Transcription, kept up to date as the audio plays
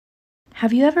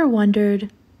Have you ever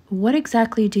wondered, what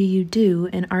exactly do you do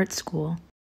in art school?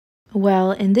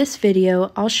 Well, in this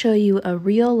video, I'll show you a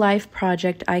real-life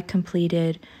project I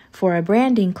completed for a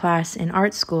branding class in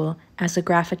art school as a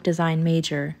graphic design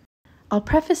major. I'll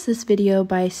preface this video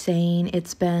by saying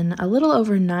it's been a little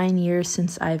over 9 years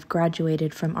since I've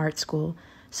graduated from art school,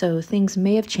 so things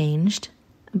may have changed.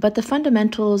 But the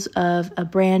fundamentals of a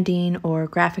branding or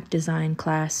graphic design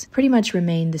class pretty much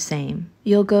remain the same.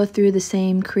 You'll go through the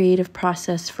same creative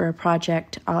process for a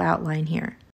project I'll outline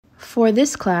here. For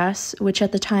this class, which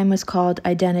at the time was called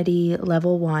Identity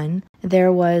Level 1,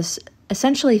 there was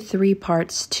essentially 3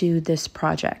 parts to this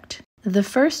project. The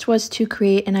first was to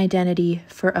create an identity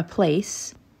for a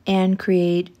place and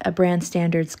create a brand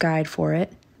standards guide for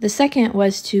it. The second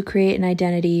was to create an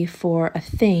identity for a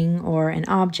thing or an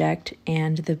object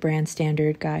and the brand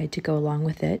standard guide to go along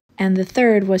with it. And the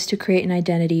third was to create an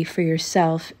identity for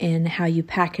yourself in how you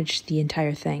package the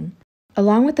entire thing.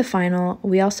 Along with the final,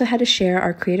 we also had to share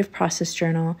our creative process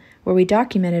journal where we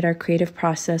documented our creative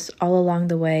process all along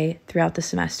the way throughout the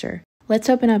semester. Let's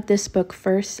open up this book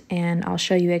first and I'll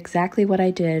show you exactly what I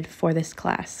did for this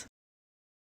class.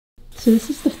 So this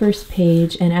is the first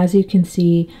page, and as you can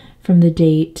see from the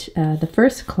date, the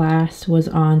first class was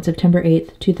on September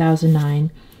 8th, 2009.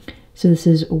 So this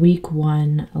is week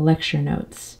 1 lecture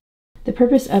notes. The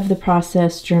purpose of the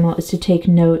process journal is to take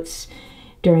notes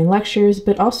during lectures,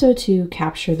 but also to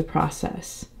capture the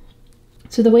process.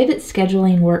 So the way that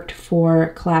scheduling worked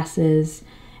for classes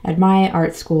at my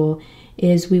art school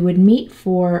is we would meet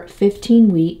for 15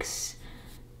 weeks,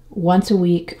 once a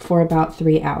week for about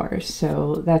 3 hours.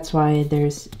 So that's why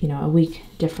there's, a week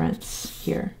difference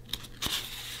here.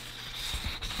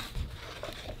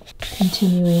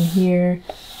 Continuing here,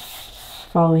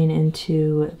 following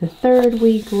into the 3rd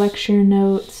week lecture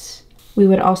notes. We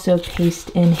would also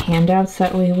paste in handouts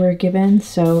that we were given.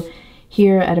 So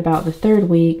here at about the 3rd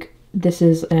week, this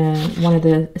is one of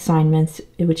the assignments,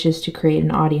 which is to create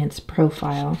an audience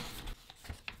profile.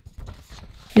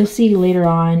 You'll see later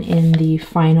on in the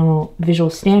final visual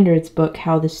standards book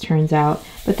how this turns out,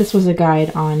 but this was a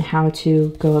guide on how to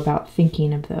go about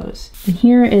thinking of those. And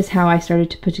here is how I started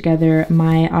to put together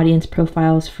my audience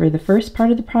profiles for the first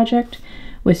part of the project,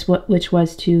 which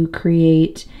was to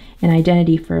create an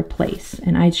identity for a place,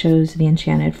 and I chose the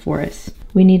Enchanted Forest.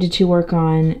 We needed to work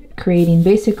on creating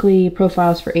basically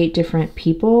profiles for 8 different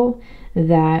people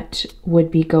that would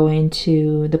be going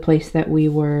to the place that we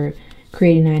were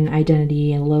creating an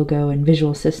identity and logo and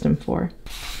visual system for.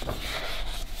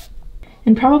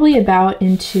 And probably about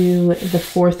into the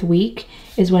 4th week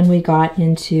is when we got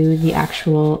into the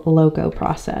actual logo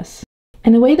process.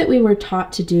 And the way that we were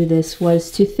taught to do this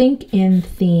was to think in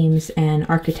themes and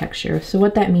architecture. So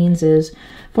what that means is,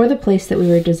 for the place that we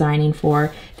were designing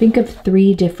for, think of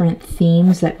 3 different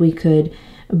themes that we could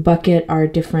bucket our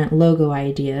different logo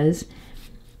ideas.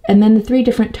 And then the 3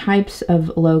 different types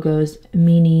of logos,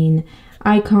 meaning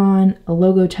icon, a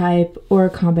logo type, or a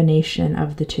combination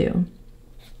of the 2.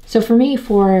 So for me,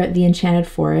 for the Enchanted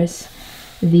Forest,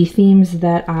 the themes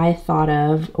that I thought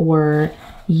of were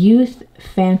youth,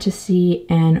 fantasy,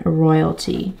 and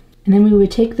royalty. And then we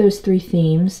would take those 3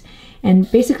 themes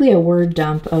and basically a word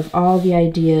dump of all the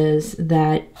ideas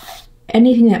that,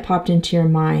 anything that popped into your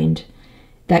mind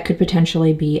that could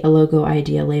potentially be a logo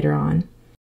idea later on.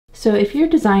 So if you're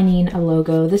designing a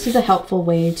logo, this is a helpful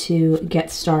way to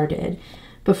get started.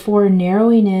 Before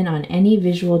narrowing in on any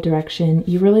visual direction,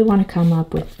 you really want to come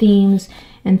up with themes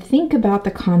and think about the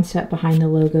concept behind the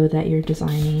logo that you're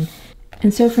designing.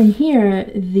 And so from here,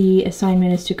 the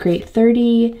assignment is to create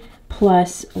 30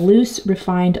 plus loose,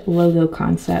 refined logo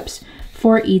concepts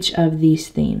for each of these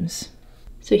themes.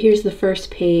 So here's the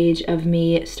first page of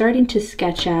me starting to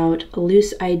sketch out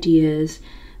loose ideas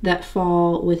that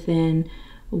fall within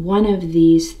one of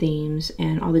these themes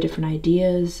and all the different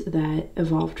ideas that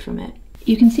evolved from it.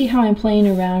 You can see how I'm playing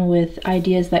around with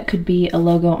ideas that could be a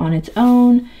logo on its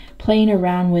own, playing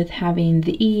around with having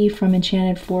the E from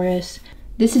Enchanted Forest.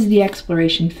 This is the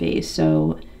exploration phase,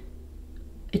 so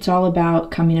it's all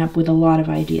about coming up with a lot of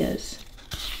ideas.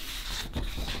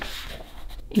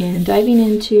 And diving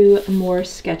into more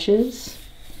sketches.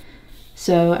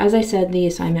 So as I said, the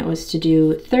assignment was to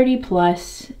do 30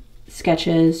 plus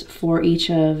sketches for each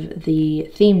of the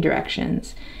theme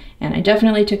directions. And I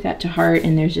definitely took that to heart,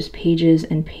 and there's just pages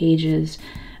and pages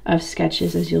of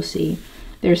sketches, as you'll see.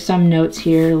 There's some notes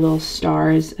here, little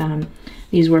stars.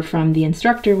 These were from the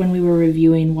instructor when we were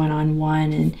reviewing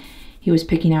one-on-one, and he was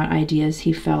picking out ideas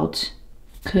he felt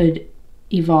could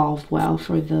evolve well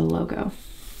for the logo.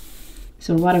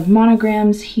 So a lot of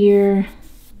monograms here,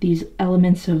 these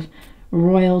elements of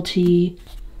royalty,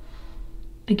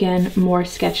 Again, more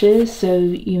sketches, so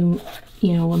you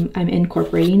know, I'm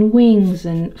incorporating wings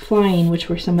and flying, which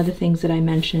were some of the things that I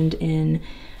mentioned in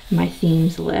my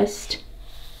themes list.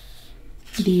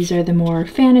 These are the more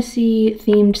fantasy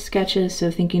themed sketches,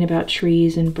 so thinking about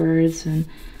trees and birds and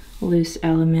loose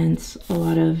elements, a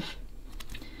lot of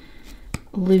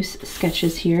loose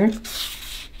sketches here.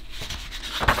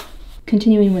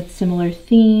 Continuing with similar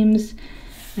themes,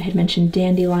 I had mentioned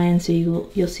dandelions, so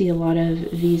you'll see a lot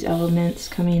of these elements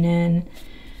coming in,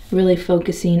 really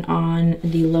focusing on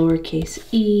the lowercase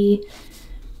e,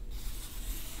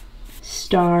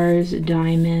 stars,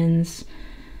 diamonds,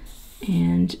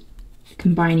 and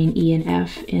combining E and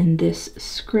F in this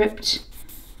script,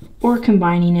 or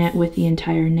combining it with the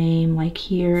entire name, like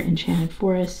here, Enchanted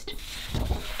Forest.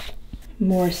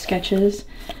 More sketches.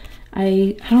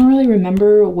 I don't really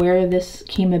remember where this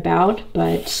came about,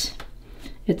 but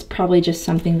it's probably just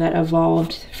something that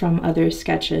evolved from other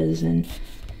sketches, and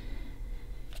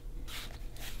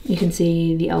you can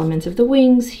see the elements of the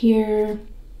wings here.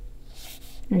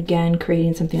 Again,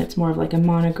 creating something that's more of like a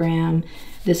monogram.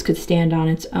 This could stand on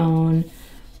its own,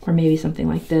 or maybe something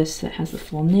like this that has the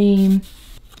full name.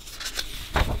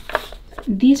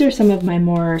 These are some of my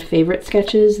more favorite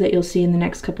sketches that you'll see in the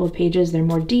next couple of pages. They're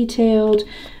more detailed,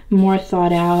 more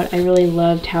thought out. I really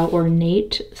loved how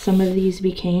ornate some of these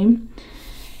became.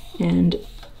 And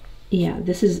yeah,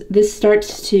 this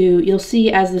starts to, you'll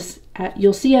see as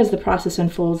the process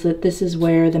unfolds that this is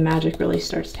where the magic really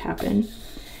starts to happen.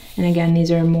 And again,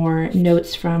 these are more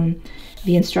notes from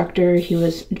the instructor. He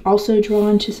was also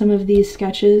drawn to some of these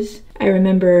sketches. I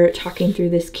remember talking through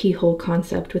this keyhole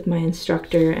concept with my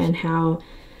instructor, and how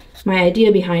my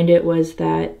idea behind it was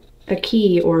that a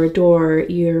key or a door,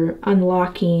 you're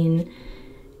unlocking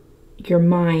your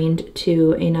mind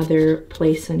to another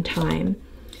place and time.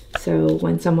 So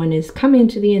when someone is coming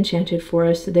to the Enchanted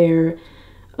Forest, they're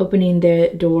opening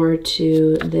the door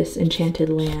to this enchanted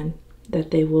land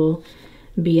that they will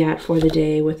be at for the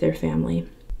day with their family.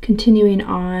 Continuing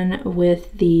on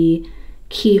with the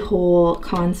keyhole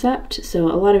concept, so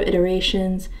a lot of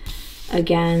iterations.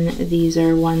 Again, these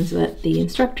are ones that the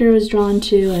instructor was drawn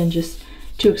to, and just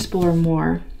to explore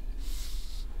more.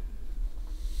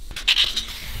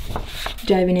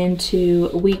 Diving into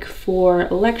week 4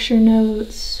 lecture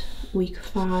notes, week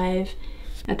 5.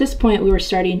 At this point, we were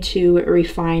starting to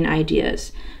refine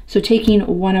ideas. So taking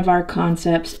one of our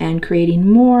concepts and creating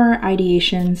more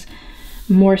ideations,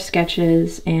 more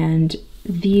sketches, and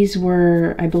these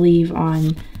were, I believe,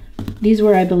 on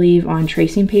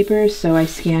tracing paper, so I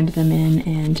scanned them in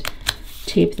and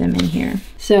taped them in here.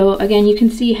 So again, you can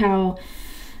see how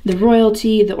the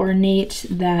royalty, the ornate,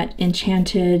 that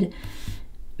enchanted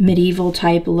medieval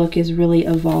type look is really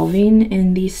evolving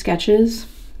in these sketches.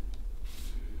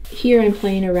 Here I'm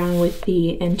playing around with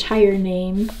the entire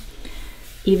name,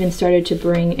 even started to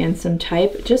bring in some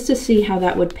type just to see how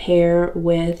that would pair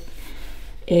with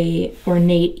a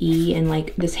ornate E and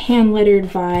like this hand lettered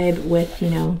vibe with, you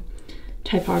know,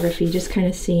 typography, just kind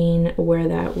of seeing where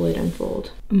that would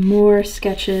unfold. More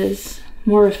sketches,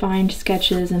 more refined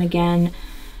sketches, and again,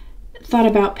 thought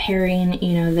about pairing,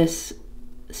 you know, this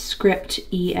script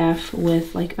EF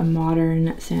with like a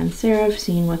modern sans serif,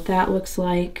 seeing what that looks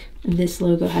like. This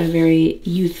logo had a very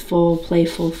youthful,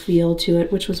 playful feel to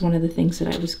it, which was one of the things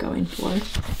that I was going for.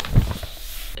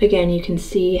 Again, you can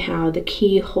see how the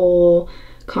keyhole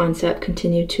concept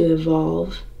continued to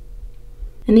evolve.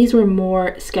 And these were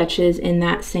more sketches in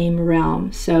that same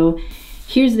realm. So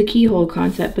here's the keyhole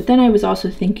concept, but then I was also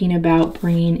thinking about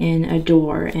bringing in a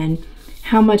door, and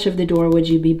how much of the door would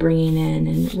you be bringing in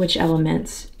and which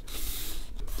elements.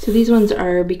 So these ones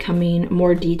are becoming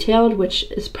more detailed, which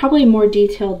is probably more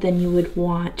detailed than you would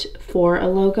want for a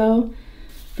logo.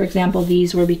 For example,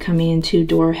 these were becoming too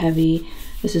door heavy.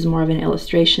 This is more of an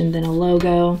illustration than a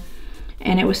logo.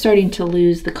 And it was starting to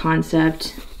lose the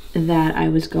concept that I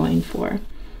was going for.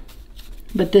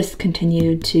 But this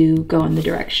continued to go in the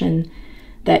direction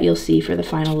that you'll see for the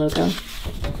final logo.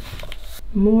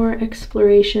 More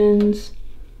explorations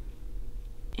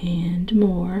and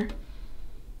more.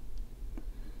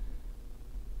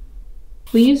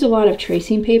 We used a lot of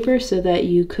tracing paper so that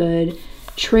you could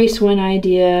trace one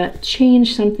idea,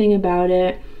 change something about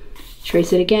it,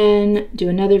 trace it again, do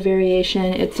another variation.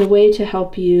 It's a way to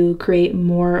help you create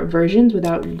more versions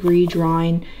without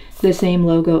redrawing the same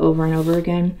logo over and over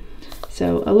again.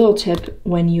 So a little tip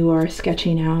when you are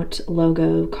sketching out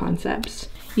logo concepts.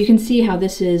 You can see how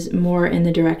this is more in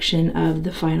the direction of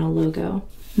the final logo.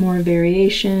 More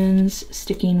variations,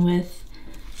 sticking with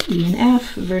E and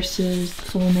F versus the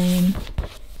full name.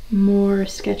 More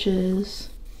sketches.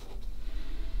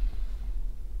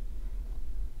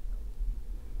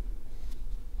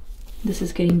 This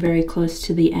is getting very close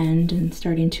to the end and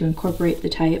starting to incorporate the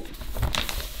type.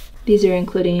 These are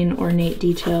including ornate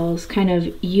details, kind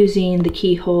of using the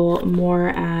keyhole more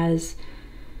as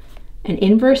an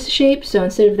inverse shape. So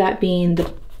instead of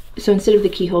the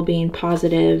keyhole being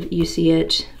positive, you see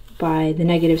it by the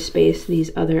negative space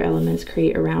these other elements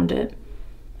create around it.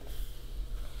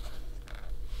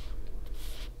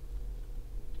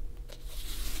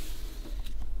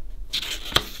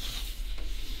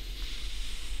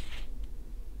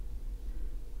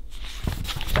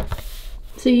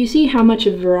 So you see how much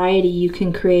of variety you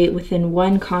can create within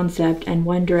one concept and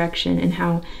one direction, and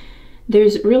how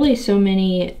there's really so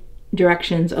many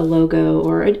directions a logo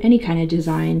or any kind of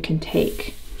design can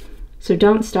take. So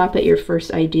don't stop at your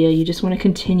first idea. You just want to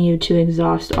continue to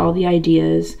exhaust all the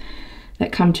ideas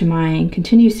that come to mind.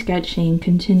 Continue sketching,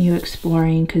 continue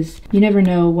exploring, because you never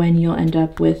know when you'll end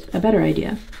up with a better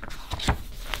idea.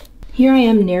 Here I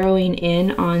am narrowing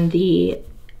in on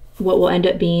what will end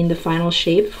up being the final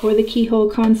shape for the keyhole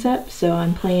concept. So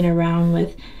I'm playing around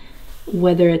with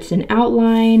whether it's an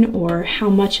outline or how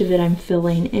much of it I'm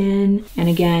filling in. And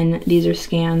again, these are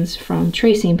scans from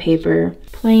tracing paper,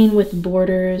 playing with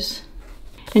borders,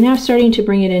 and now starting to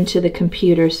bring it into the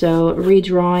computer. So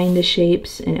redrawing the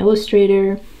shapes in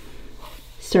Illustrator,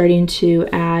 starting to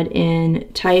add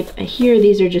in type. Here,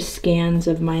 these are just scans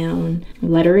of my own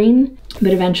lettering,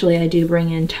 but eventually I do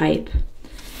bring in type.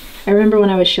 I remember when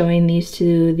I was showing these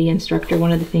to the instructor,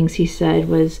 one of the things he said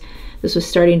was this was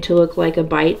starting to look like a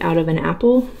bite out of an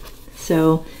apple.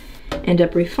 So end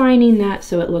up refining that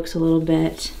so it looks a little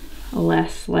bit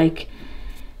less like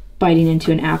biting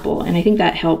into an apple. And I think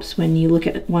that helps when you look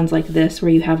at ones like this where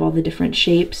you have all the different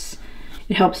shapes.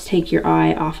 It helps take your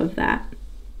eye off of that.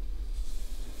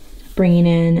 Bringing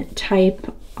in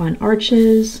type on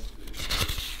arches.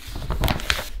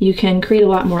 You can create a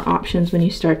lot more options when you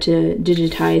start to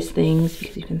digitize things,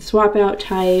 because you can swap out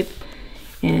type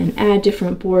and add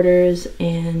different borders,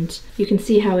 and you can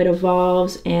see how it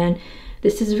evolves. And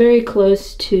this is very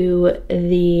close to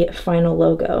the final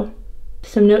logo.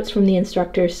 Some notes from the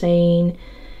instructor saying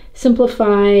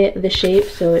simplify the shape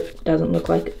so it doesn't look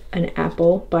like an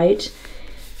apple bite,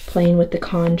 playing with the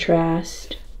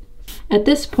contrast. At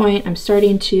this point, I'm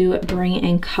starting to bring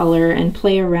in color and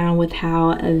play around with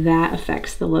how that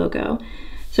affects the logo.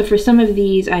 So for some of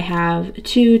these, I have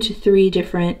 2 to 3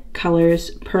 different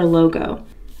colors per logo.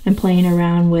 I'm playing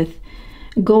around with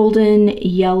golden,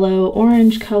 yellow,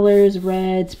 orange colors,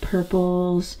 reds,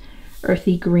 purples,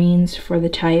 earthy greens for the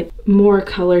type. More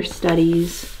color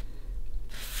studies.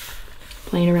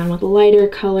 Playing around with lighter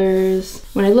colors.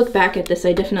 When I look back at this,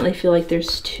 I definitely feel like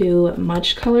there's too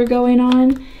much color going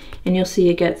on, and you'll see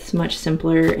it gets much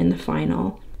simpler in the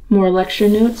final. More lecture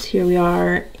notes. Here we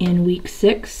are in week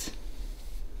 6,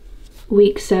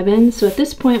 week 7. So at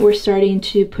this point, we're starting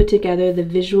to put together the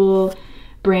visual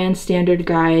brand standard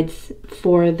guides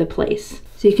for the place.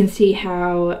 So you can see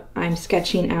how I'm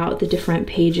sketching out the different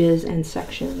pages and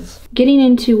sections. Getting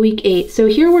into week 8. So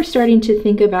here we're starting to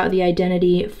think about the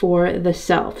identity for the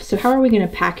self. So how are we going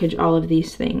to package all of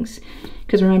these things?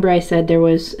 Because remember I said there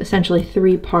was essentially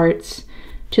 3 parts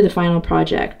to the final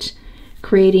project: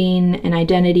 creating an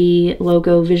identity,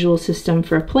 logo, visual system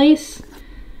for a place,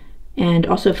 and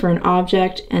also for an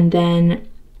object, and then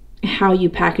how you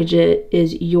package it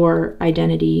is your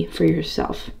identity for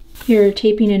yourself. Here,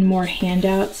 taping in more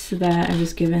handouts that I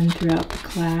was given throughout the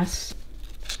class.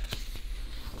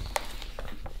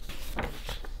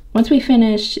 Once we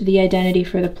finished the identity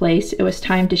for the place, it was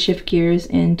time to shift gears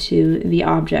into the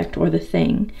object or the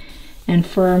thing. And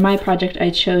for my project, I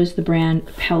chose the brand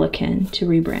Pelikan to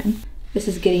rebrand. This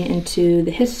is getting into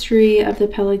the history of the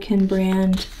Pelikan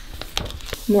brand.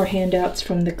 More handouts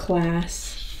from the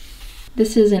class.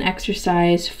 This is an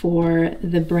exercise for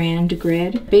the brand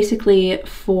grid. Basically,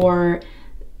 for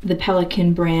the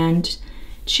Pelikan brand,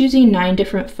 choosing 9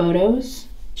 different photos,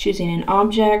 choosing an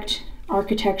object,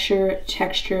 architecture,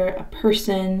 texture, a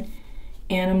person,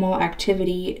 animal,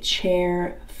 activity,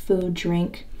 chair, food,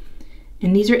 drink.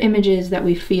 And these are images that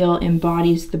we feel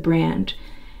embodies the brand,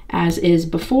 as is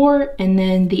before and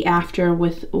then the after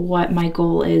with what my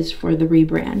goal is for the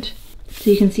rebrand.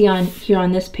 So you can see here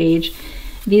on this page,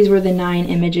 these were the 9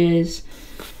 images: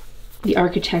 the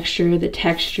architecture, the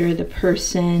texture, the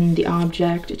person, the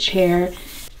object, a chair.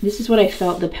 This is what I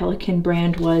felt the Pelikan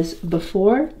brand was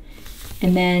before,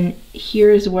 and then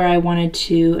here's where I wanted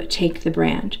to take the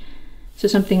brand. So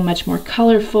something much more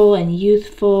colorful and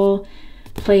youthful,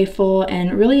 playful,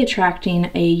 and really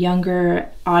attracting a younger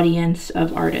audience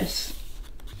of artists.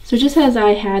 So just as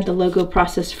I had the logo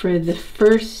process for the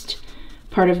first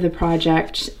part of the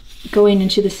project, going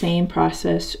into the same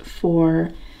process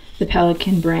for the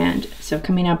Pelikan brand. So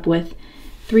coming up with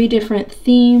 3 different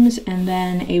themes and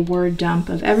then a word dump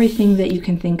of everything that you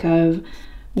can think of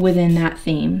within that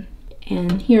theme.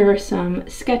 And here are some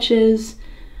sketches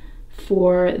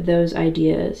for those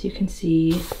ideas. You can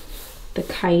see the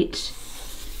kite,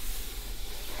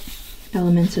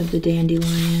 elements of the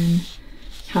dandelion,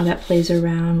 how that plays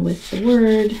around with the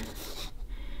word,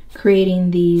 creating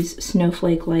these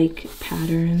snowflake-like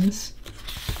patterns,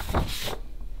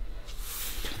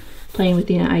 playing with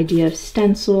the idea of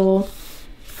stencil,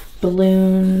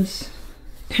 balloons,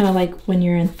 kind of like when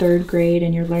you're in 3rd grade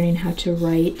and you're learning how to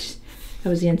write. That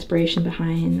was the inspiration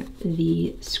behind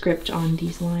the script on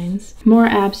these lines. More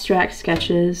abstract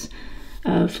sketches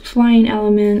of flying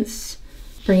elements,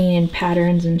 bringing in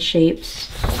patterns and shapes,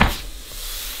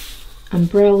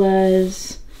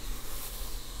 umbrellas,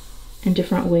 and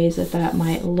different ways that that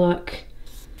might look.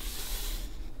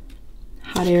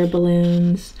 Hot air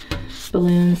balloons,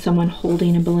 someone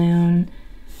holding a balloon,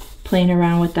 playing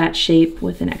around with that shape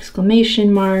with an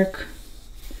exclamation mark.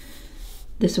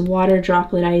 This water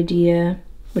droplet idea,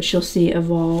 which you'll see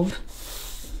evolve,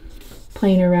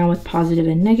 playing around with positive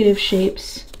and negative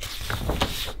shapes.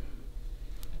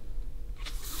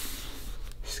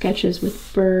 Sketches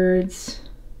with birds,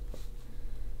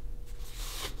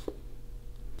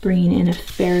 bringing in a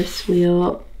Ferris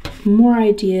wheel, more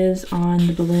ideas on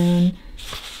the balloon.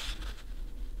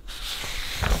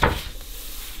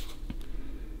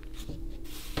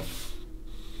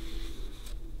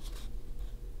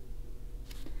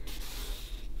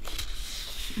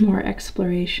 More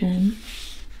exploration.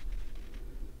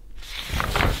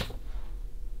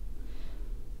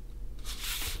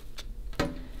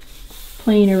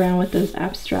 Playing around with those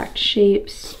abstract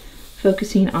shapes,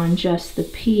 focusing on just the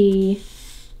P.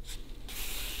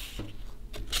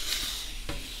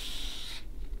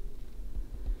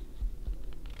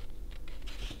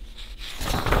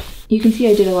 You can see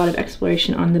I did a lot of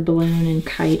exploration on the balloon and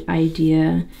kite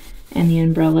idea and the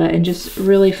umbrella, and just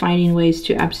really finding ways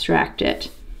to abstract it.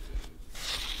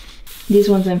 These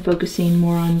ones I'm focusing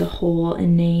more on the whole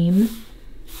and name.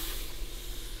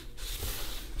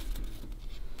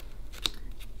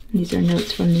 These are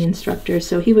notes from the instructor.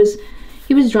 So he was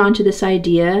drawn to this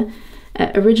idea.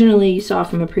 Originally you saw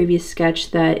from a previous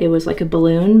sketch that it was like a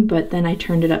balloon, but then I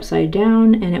turned it upside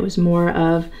down and it was more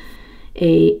of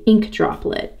a ink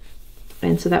droplet.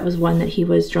 And so that was one that he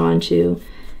was drawn to.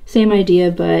 Same idea,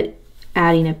 but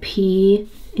adding a P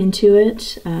into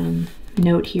it.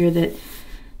 Note here that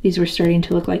these were starting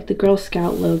to look like the Girl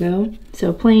Scout logo.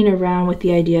 So playing around with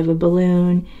the idea of a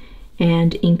balloon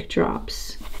and ink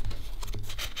drops.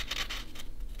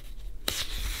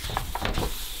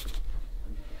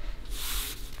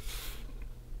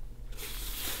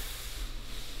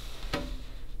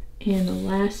 And the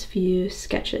last few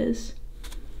sketches.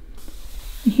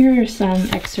 And here are some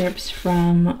excerpts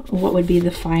from what would be the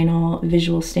final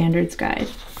visual standards guide.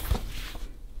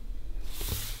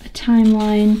 A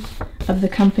timeline of the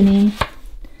company.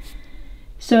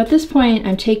 So at this point,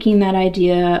 I'm taking that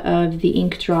idea of the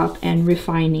ink drop and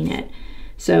refining it.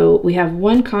 So we have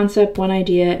one concept, one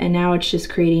idea, and now it's just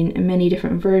creating many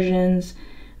different versions,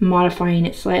 modifying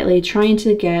it slightly, trying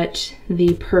to get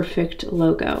the perfect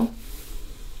logo.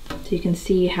 So you can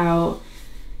see how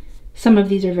some of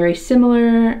these are very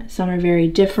similar, some are very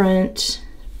different.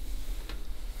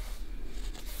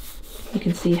 You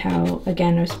can see how,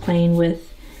 again, I was playing with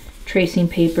tracing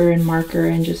paper and marker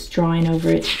and just drawing over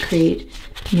it to create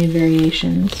new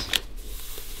variations.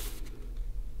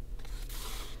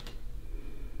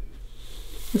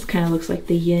 This kind of looks like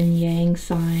the yin-yang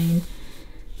sign.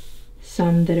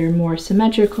 Some that are more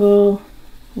symmetrical,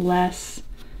 less,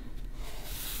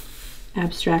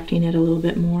 abstracting it a little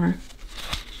bit more.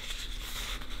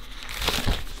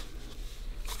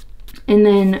 And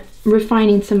then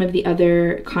refining some of the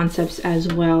other concepts as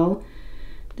well.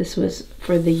 This was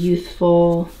for the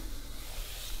youthful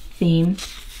theme.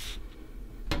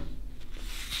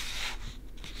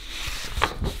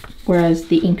 Whereas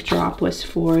the ink drop was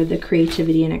for the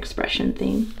creativity and expression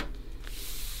theme.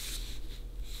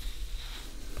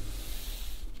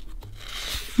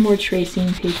 More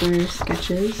tracing paper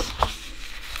sketches.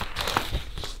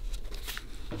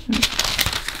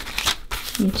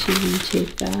 Need to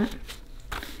retape that.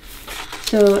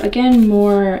 So again,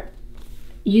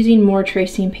 using more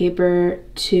tracing paper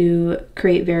to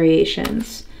create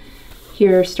variations.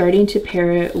 Here, starting to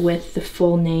pair it with the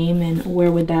full name and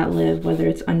where would that live, whether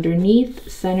it's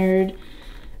underneath, centered,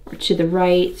 or to the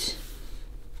right.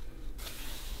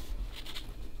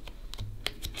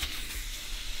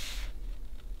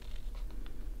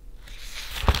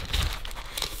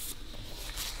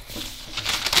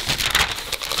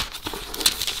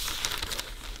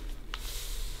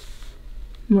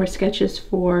 more sketches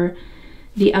for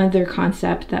the other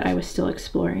concept that I was still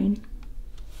exploring.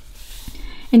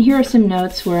 And here are some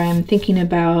notes where I'm thinking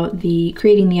about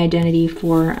creating the identity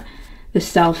for the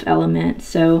self element.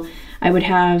 So I would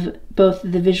have both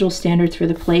the visual standards for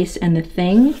the place and the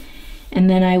thing, and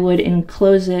then I would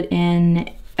enclose it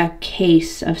in a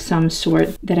case of some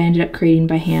sort that I ended up creating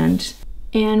by hand.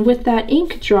 And with that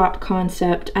ink drop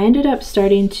concept, I ended up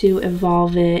starting to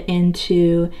evolve it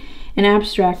into an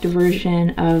abstract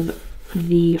version of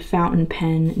the fountain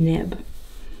pen nib.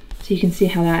 So you can see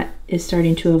how that is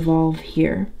starting to evolve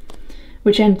here,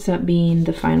 which ends up being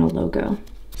the final logo.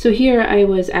 So here I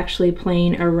was actually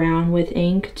playing around with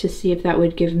ink to see if that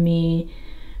would give me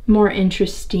more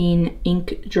interesting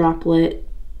ink droplet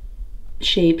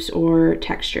shapes or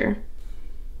texture.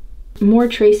 More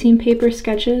tracing paper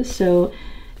sketches, so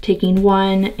taking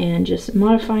one and just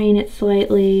modifying it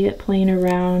slightly, playing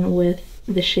around with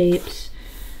the shapes,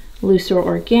 looser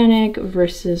organic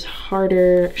versus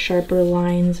harder, sharper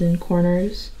lines and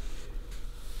corners.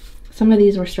 Some of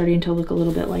these were starting to look a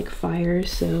little bit like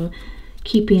fires, so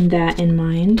keeping that in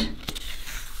mind.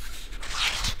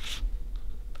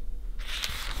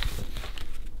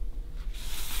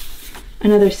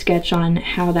 Another sketch on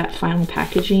how that final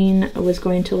packaging was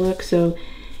going to look. So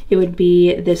it would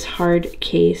be this hard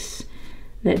case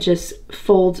that just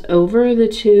folds over the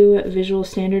two visual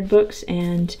standard books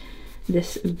and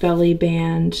this belly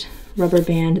band, rubber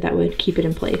band that would keep it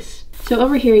in place. So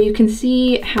over here you can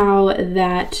see how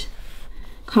that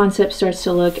concept starts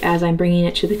to look as I'm bringing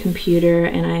it to the computer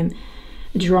and I'm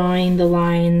drawing the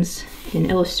lines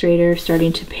in Illustrator,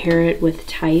 starting to pair it with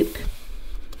type.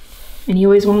 And you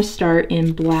always want to start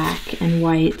in black and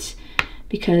white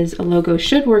because a logo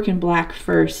should work in black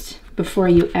first before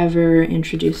you ever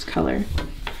introduce color.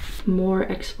 More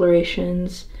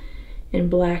explorations in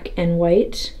black and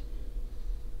white.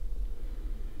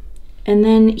 And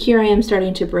then here I am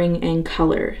starting to bring in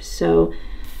color. So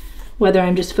whether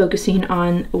I'm just focusing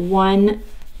on one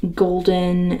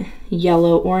golden,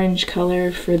 yellow, orange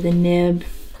color for the nib,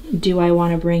 do I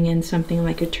want to bring in something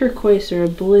like a turquoise or a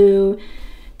blue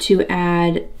to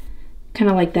add kind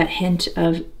of like that hint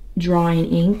of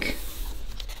drawing ink.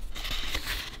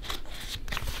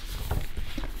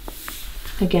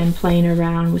 Again, playing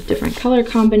around with different color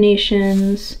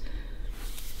combinations,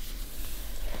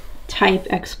 type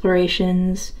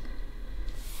explorations.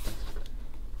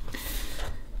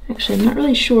 Actually, I'm not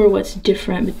really sure what's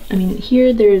different, but I mean, here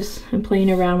I'm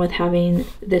playing around with having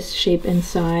this shape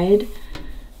inside,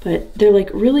 but they're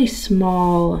like really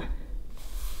small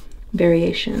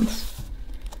variations.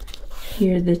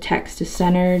 Here the text is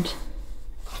centered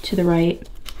to the right.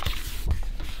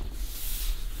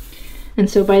 And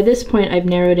so by this point I've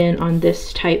narrowed in on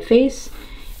this typeface,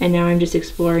 and now I'm just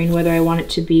exploring whether I want it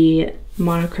to be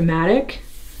monochromatic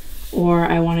or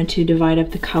I wanted to divide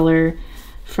up the color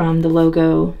from the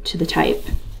logo to the type.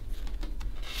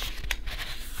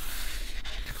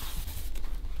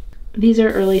 These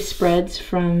are early spreads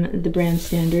from the brand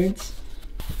standards.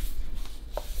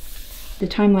 The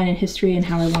timeline and history and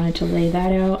how I wanted to lay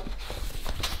that out.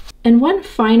 And one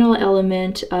final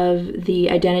element of the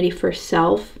identity for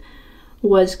self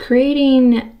was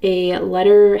creating a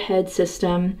letterhead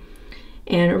system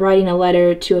and writing a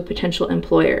letter to a potential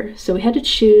employer. So we had to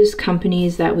choose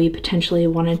companies that we potentially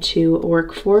wanted to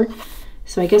work for.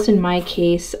 So I guess in my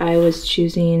case, I was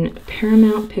choosing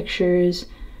Paramount Pictures,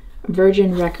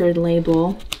 Virgin record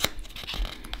label,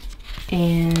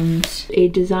 and a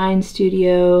design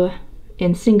studio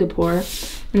in Singapore, and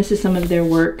this is some of their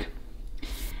work.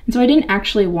 And so I didn't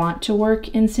actually want to work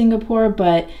in Singapore,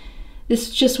 but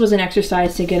this just was an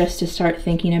exercise to get us to start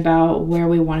thinking about where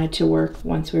we wanted to work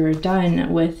once we were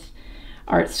done with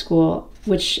art school,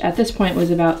 which at this point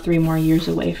was about 3 more years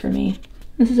away for me.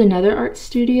 This is another art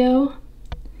studio,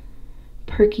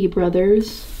 Perky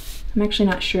Brothers. I'm actually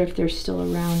not sure if they're still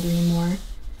around anymore,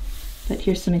 but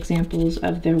here's some examples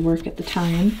of their work at the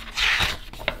time.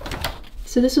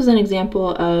 So this was an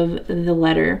example of the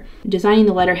letter, designing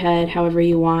the letterhead however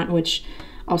you want, which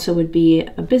also would be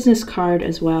a business card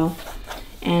as well,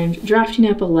 and drafting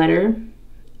up a letter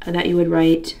that you would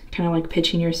write, kind of like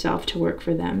pitching yourself to work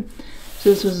for them. So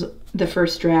this was the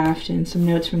first draft and some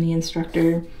notes from the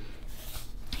instructor.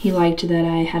 He liked that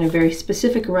I had a very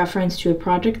specific reference to a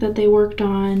project that they worked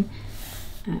on,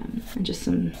 and just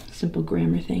some simple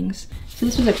grammar things. So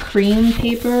this was a cream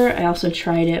paper. I also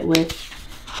tried it with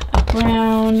a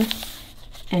brown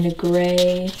and a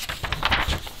gray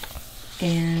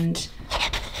and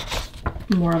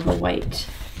more of a white.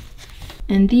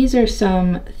 And these are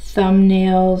some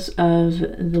thumbnails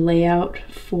of the layout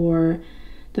for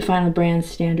the final brand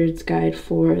standards guide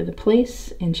for the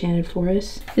place, Enchanted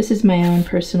Forest. This is my own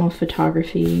personal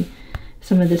photography.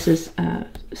 Some of this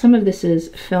is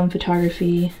film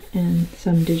photography and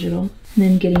some digital. And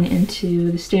then getting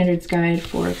into the standards guide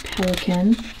for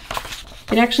Pelikan.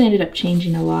 It actually ended up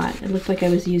changing a lot. It looked like I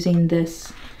was using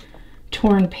this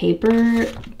torn paper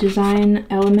design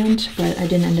element, but I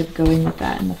didn't end up going with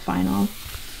that in the final.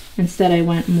 Instead, I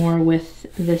went more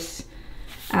with this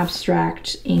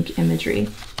abstract ink imagery.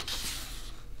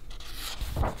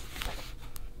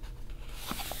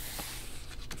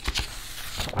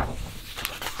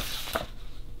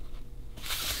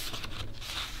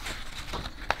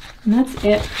 And that's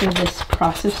it for this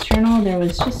process journal. There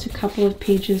was just a couple of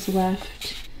pages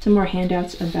left. Some more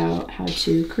handouts about how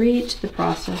to create the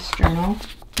process journal.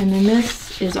 And then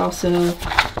this is also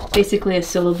basically a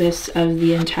syllabus of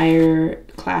the entire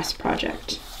class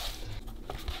project.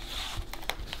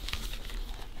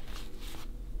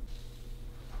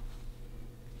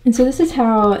 And so this is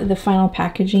how the final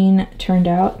packaging turned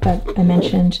out that I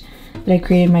mentioned that I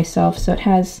created myself. So it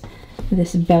has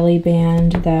this belly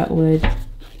band that would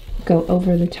go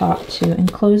over the top to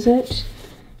enclose it,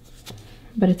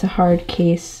 but it's a hard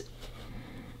case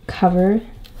cover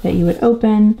that you would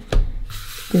open.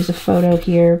 There's a photo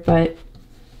here, but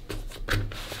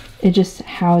it just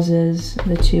houses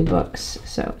the two books.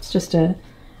 So it's just a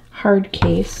hard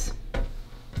case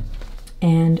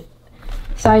and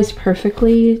sized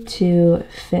perfectly to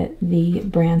fit the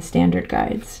brand standard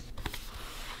guides.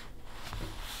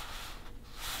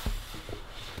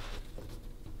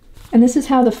 And this is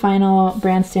how the final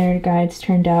brand standard guides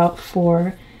turned out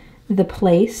for the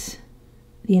place,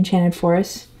 the Enchanted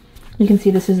Forest. You can see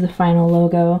this is the final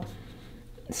logo.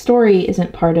 Story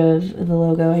isn't part of the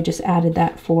logo, I just added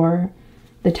that for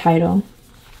the title.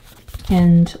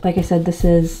 And like I said, this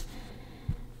is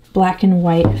black and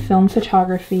white film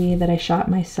photography that I shot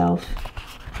myself.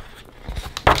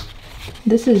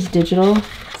 This is digital.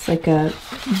 It's like a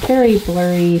very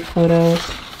blurry photo.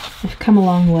 I've come a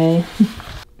long way.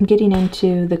 I'm getting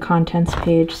into the contents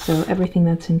page, so everything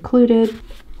that's included.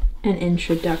 An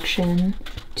introduction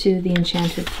to the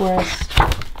Enchanted Forest.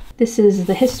 This is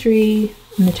the history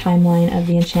and the timeline of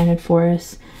the Enchanted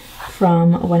Forest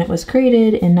from when it was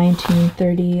created in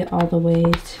 1930 all the way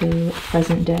to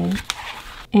present day.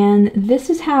 And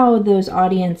this is how those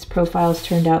audience profiles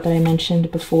turned out that I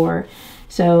mentioned before.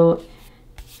 So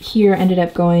here ended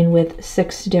up going with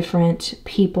 6 different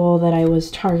people that I was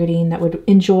targeting that would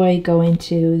enjoy going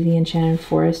to the Enchanted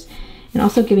Forest, and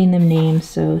also giving them names,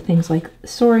 so things like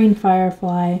soaring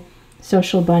firefly,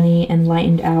 social bunny,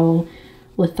 enlightened owl,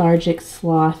 lethargic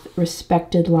sloth,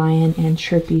 respected lion, and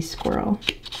chirpy squirrel.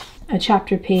 A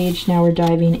chapter page, now we're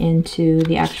diving into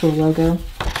the actual logo.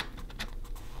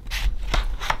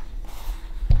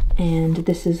 And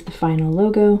this is the final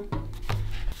logo.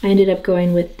 I ended up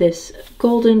going with this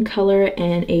golden color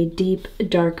and a deep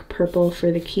dark purple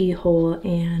for the keyhole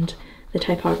and the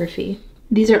typography.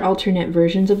 These are alternate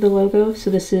versions of the logo. So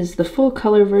this is the full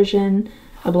color version,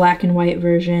 a black and white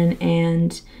version,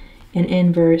 and an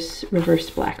inverse reverse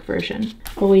black version.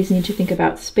 Always need to think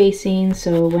about spacing.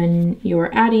 So when you're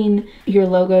adding your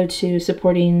logo to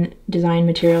supporting design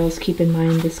materials, keep in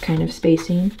mind this kind of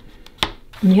spacing.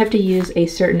 And you have to use a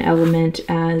certain element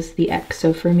as the X.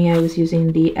 So for me, I was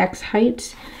using the X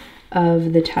height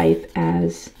of the type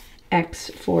as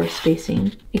X for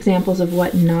spacing. Examples of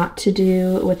what not to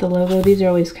do with the logo. These are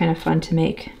always kind of fun to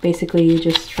make. Basically, you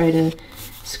just try to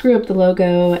screw up the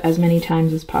logo as many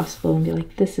times as possible and be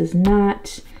like, this is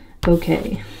not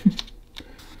okay.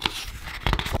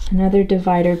 Another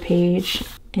divider page,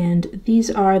 and these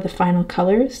are the final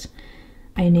colors.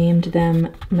 I named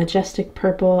them Majestic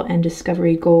Purple and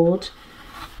Discovery Gold,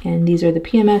 and these are the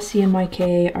PMS,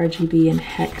 CMYK, RGB, and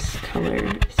Hex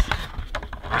colors.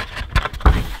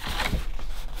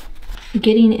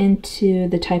 Getting into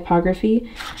the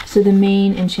typography, so the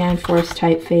main Enchanted Forest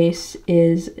typeface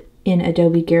is in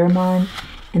Adobe Garamond,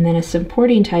 and then a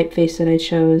supporting typeface that I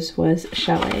chose was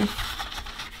Chalet.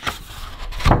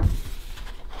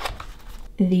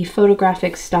 The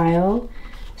photographic style,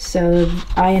 so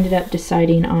I ended up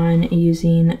deciding on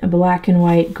using a black and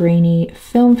white grainy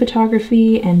film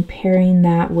photography and pairing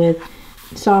that with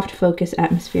soft focus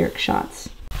atmospheric shots.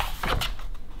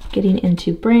 Getting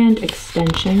into brand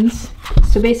extensions.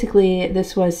 So basically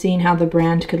this was seeing how the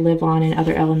brand could live on in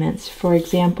other elements. For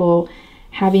example,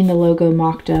 having the logo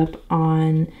mocked up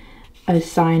on a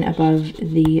sign above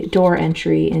the door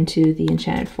entry into the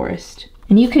Enchanted Forest.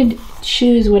 And you could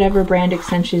choose whatever brand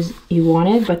extensions you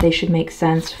wanted, but they should make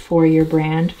sense for your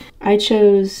brand. I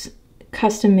chose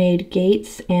custom-made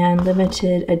gates and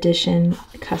limited edition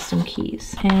custom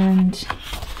keys. And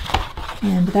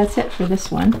that's it for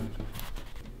this one.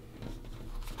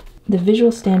 The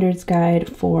Visual Standards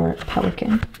Guide for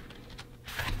Pelikan.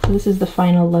 So this is the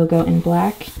final logo in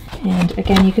black. And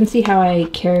again, you can see how I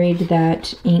carried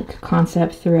that ink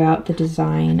concept throughout the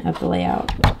design of the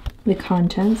layout. The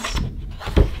contents.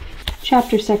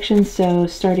 Chapter section, so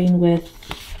starting with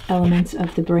elements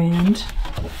of the brand.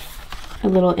 A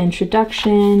little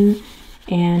introduction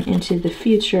and into the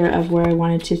future of where I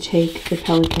wanted to take the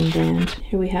Pelikan brand.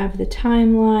 Here we have the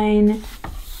timeline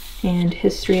and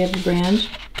history of the brand.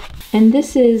 And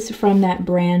this is from that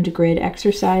brand grid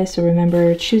exercise. So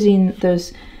remember choosing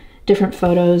those different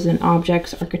photos and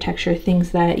objects, architecture,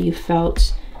 things that you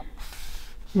felt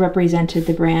represented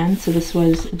the brand. So this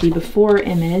was the before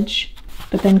image,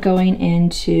 but then going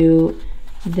into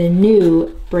the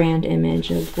new brand image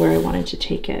of where I wanted to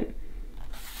take it.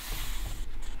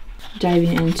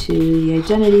 Diving into the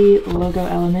identity, logo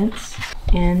elements.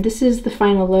 And this is the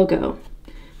final logo.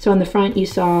 So on the front you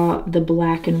saw the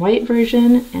black and white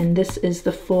version, and this is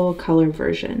the full color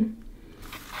version.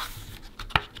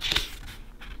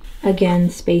 Again,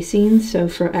 spacing, so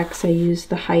for X I use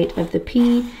the height of the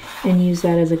P and use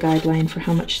that as a guideline for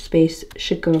how much space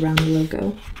should go around the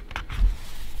logo.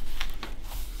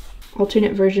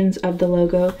 Alternate versions of the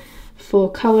logo, full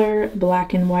color,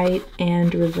 black and white,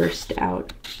 and reversed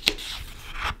out.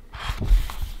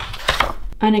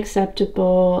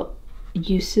 Unacceptable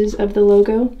uses of the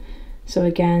logo. So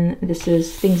again, this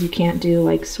is things you can't do,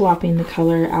 like swapping the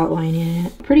color, outlining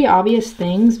it. Pretty obvious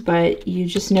things, but you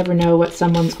just never know what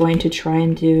someone's going to try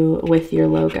and do with your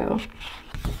logo.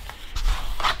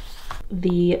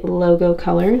 The logo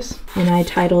colors, and I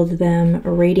titled them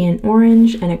Radiant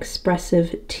Orange and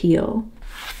Expressive Teal.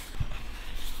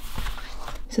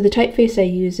 So the typeface I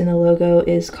used in the logo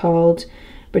is called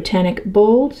Britannic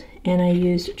Bold, and I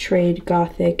used Trade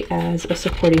Gothic as a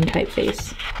supporting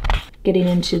typeface. Getting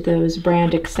into those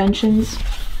brand extensions.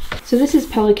 So this is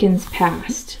Pelikan's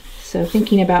past. So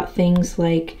thinking about things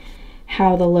like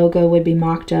how the logo would be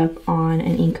mocked up on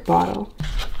an ink bottle.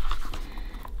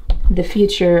 The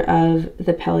future of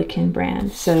the Pelikan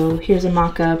brand. So here's a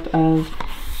mock-up of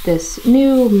this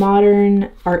new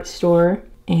modern art store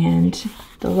and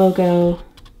the logo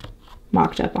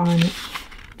mocked up on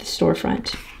the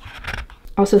storefront.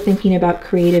 Also thinking about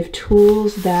creative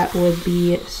tools that would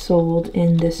be sold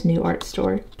in this new art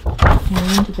store.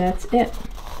 And that's it.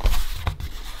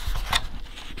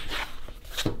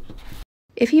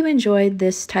 If you enjoyed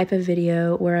this type of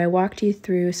video where I walked you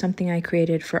through something I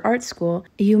created for art school,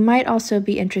 you might also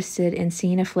be interested in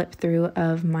seeing a flip through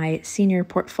of my senior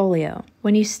portfolio.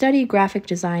 When you study graphic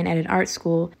design at an art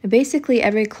school, basically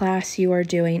every class you are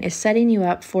doing is setting you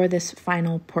up for this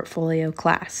final portfolio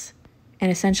class.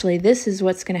 And essentially this is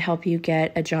what's going to help you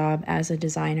get a job as a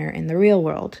designer in the real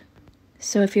world.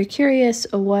 So if you're curious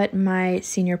what my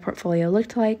senior portfolio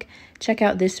looked like, check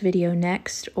out this video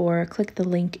next or click the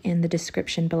link in the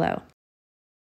description below.